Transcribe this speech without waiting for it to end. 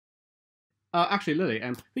Actually, Lily,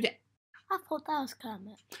 who did? I thought that was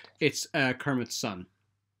Kermit. It's Kermit's son.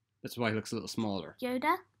 That's why he looks a little smaller.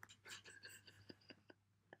 Yoda?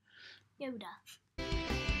 Yoda.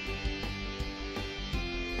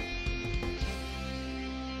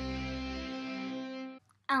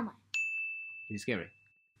 Elmo. Is he scary?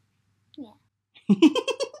 Yeah.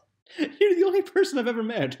 You're the only person I've ever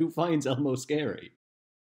met who finds Elmo scary.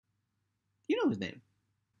 You know his name.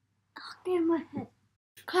 Oh, get in my head.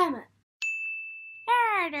 Kermit.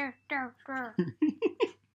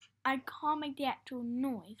 I can't make the actual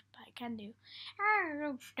noise, but I can do.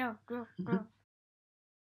 Who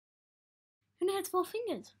only has 4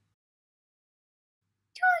 fingers?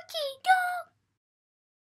 Georgie, dog.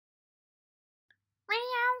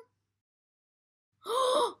 Meow.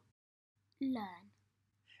 Learn.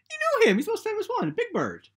 You know him. He's the most famous one. Big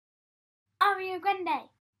Bird. Ariana Grande.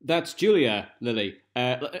 That's Julia, Lily.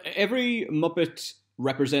 Every Muppet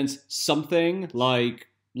represents something like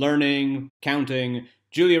learning, counting.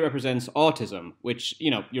 Julia represents autism, which, you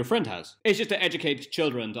know, your friend has. It's just to educate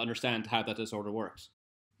children to understand how that disorder works.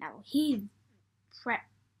 Now he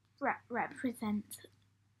represents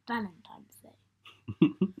Valentine's Day.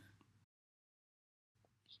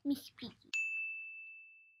 Miss Beaky.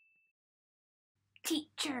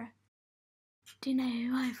 Teacher. Do you know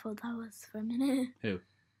who I thought that was for a minute? Who?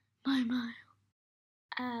 My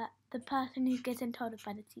mile. The person who gets told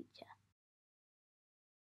by the teacher.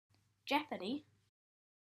 Jeopardy.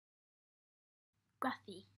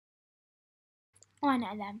 Gruffy. Oh, I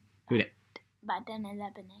know them. Who did? But I don't know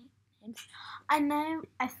their names.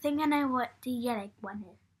 I think I know what the yellow one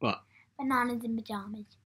is. What? Bananas in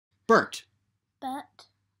Pyjamas. Bert. Bert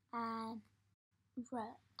and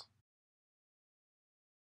Bert.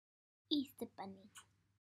 Easter Bunny.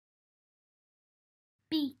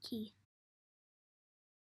 Beaky.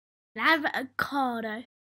 Avocado.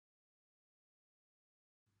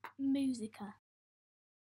 Musica.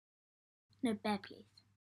 No, Bear, please.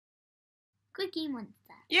 Cookie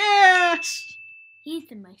Monster. Yes! He's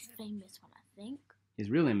the most famous one, I think. His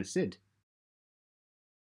real name is Sid.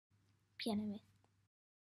 Pianist.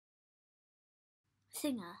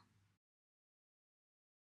 Singer.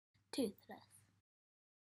 Toothless.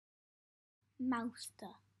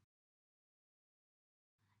 Mouster.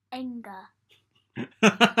 Anger.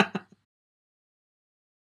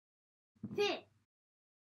 Fit.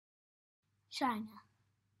 Shiner.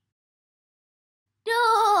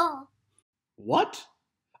 Door. What?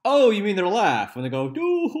 Oh, you mean their laugh when they go,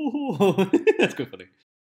 doo. That's good funny.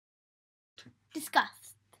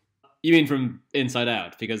 Disgust. You mean from inside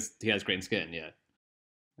out, because he has green skin, yeah.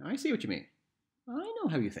 I see what you mean. I know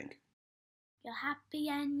how you think. You're happy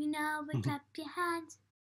and you know it, clap your hands.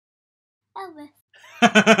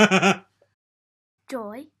 Elvis.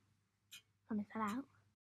 Joy. From inside out.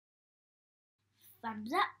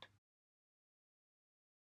 Thumbs up.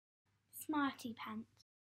 Smarty pants.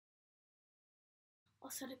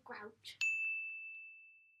 Also the Grouch.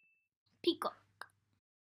 Peacock.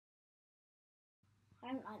 I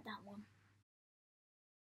don't like that one.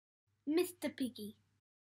 Mr. Piggy.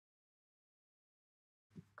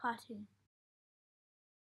 Cartoon.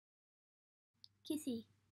 Kissy.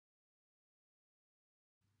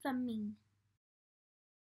 Flamingo.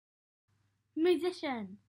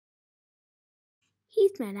 Musician.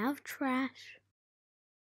 He's made out of trash.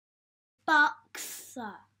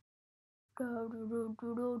 Boxer.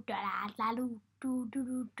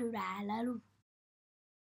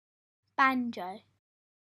 Banjo.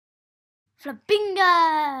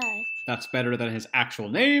 Flabingo. That's better than his actual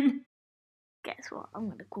name. Guess what? I'm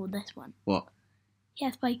going to call this one. What? He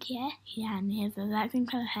has spiky hair. He has the exact same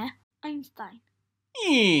colour hair. Einstein.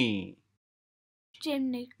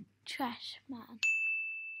 Jim the Trash Man.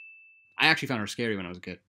 I actually found her scary when I was a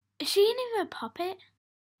kid. Is she even a puppet?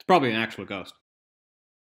 It's probably an actual ghost.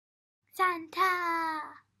 Santa.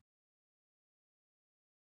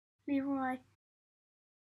 Leroy.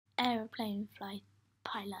 Aeroplane flight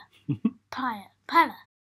pilot. Pilot.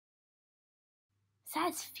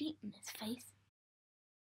 Says feet in his face.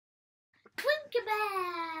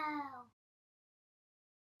 Tinkerbell.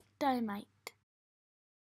 Dynamite.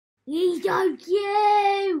 He's so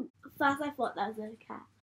cute. First I thought that was a cat.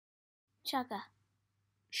 Chugger.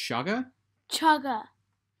 Shugger? Chugger.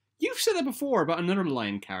 You've said that before about another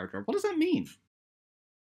lion character. What does that mean?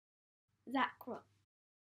 Zach Rock.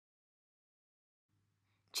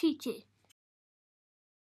 Chi-Chi.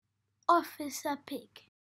 Officer Pig.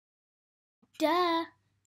 Duh. I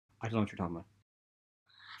don't know what you're talking about.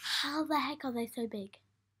 How the heck are they so big?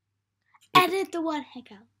 Edit the word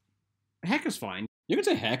heck out. Heck is fine. You can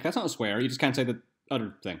say heck, that's not a swear. You just can't say the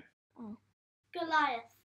other thing. Oh.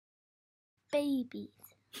 Goliath. babies.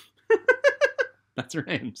 That's their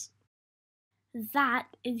names. That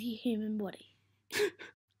is your human body.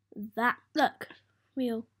 That, look,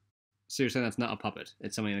 real. So you're saying that's not a puppet,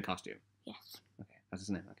 it's somebody in a costume? Yes. Okay, that's his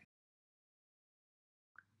name, okay.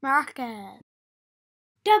 Marcus.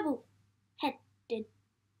 Double-headed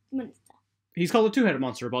monster. He's called a two-headed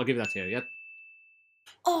monster, but I'll give that to you, yeah?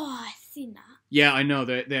 Oh, I've seen that. Yeah, I know,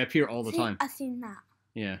 they appear all the time. I've seen that.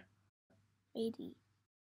 Yeah. Rady.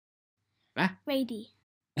 Ah? Rady.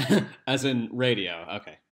 As in radio,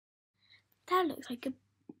 okay. That looks like a...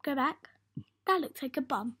 Go back. That looks like a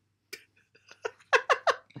bum.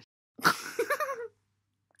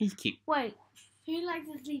 He's cute. Wait, who likes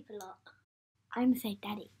to sleep a lot? I'm gonna say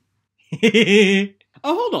daddy.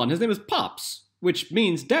 Oh, hold on, his name is Pops, which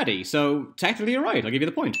means daddy, so technically you're right, I'll give you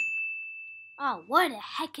the point. Oh, what the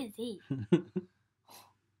heck is he?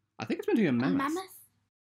 I think it's meant to be a mammoth. A mammoth?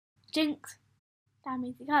 Jinx. That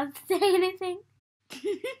means you can't say anything.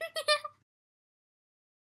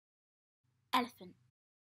 Elephant.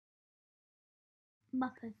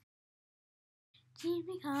 Muppet.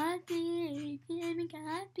 Jimmy can't speak, Jimmy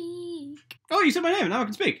can't speak. Oh, you said my name, now I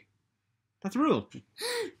can speak. That's a rule.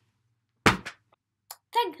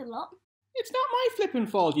 Thanks a lot. It's not my flippin'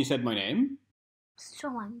 fault you said my name. So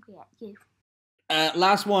angry at you.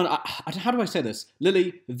 Last one. How do I say this?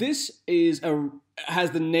 Lily, this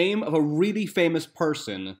has the name of a really famous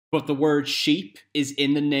person, but the word sheep is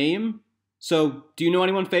in the name. So, do you know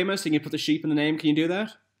anyone famous and you put the sheep in the name? Can you do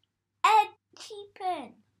that? Ed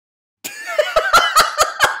Sheeran.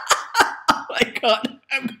 Oh my god,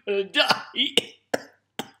 I'm gonna die.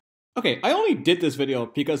 Okay, I only did this video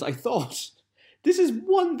because I thought this is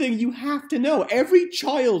one thing you have to know. Every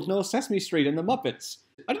child knows Sesame Street and the Muppets.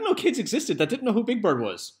 I didn't know kids existed that didn't know who Big Bird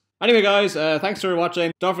was. Anyway guys, thanks for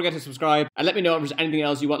watching. Don't forget to subscribe and let me know if there's anything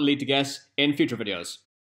else you want Lee to guess in future videos.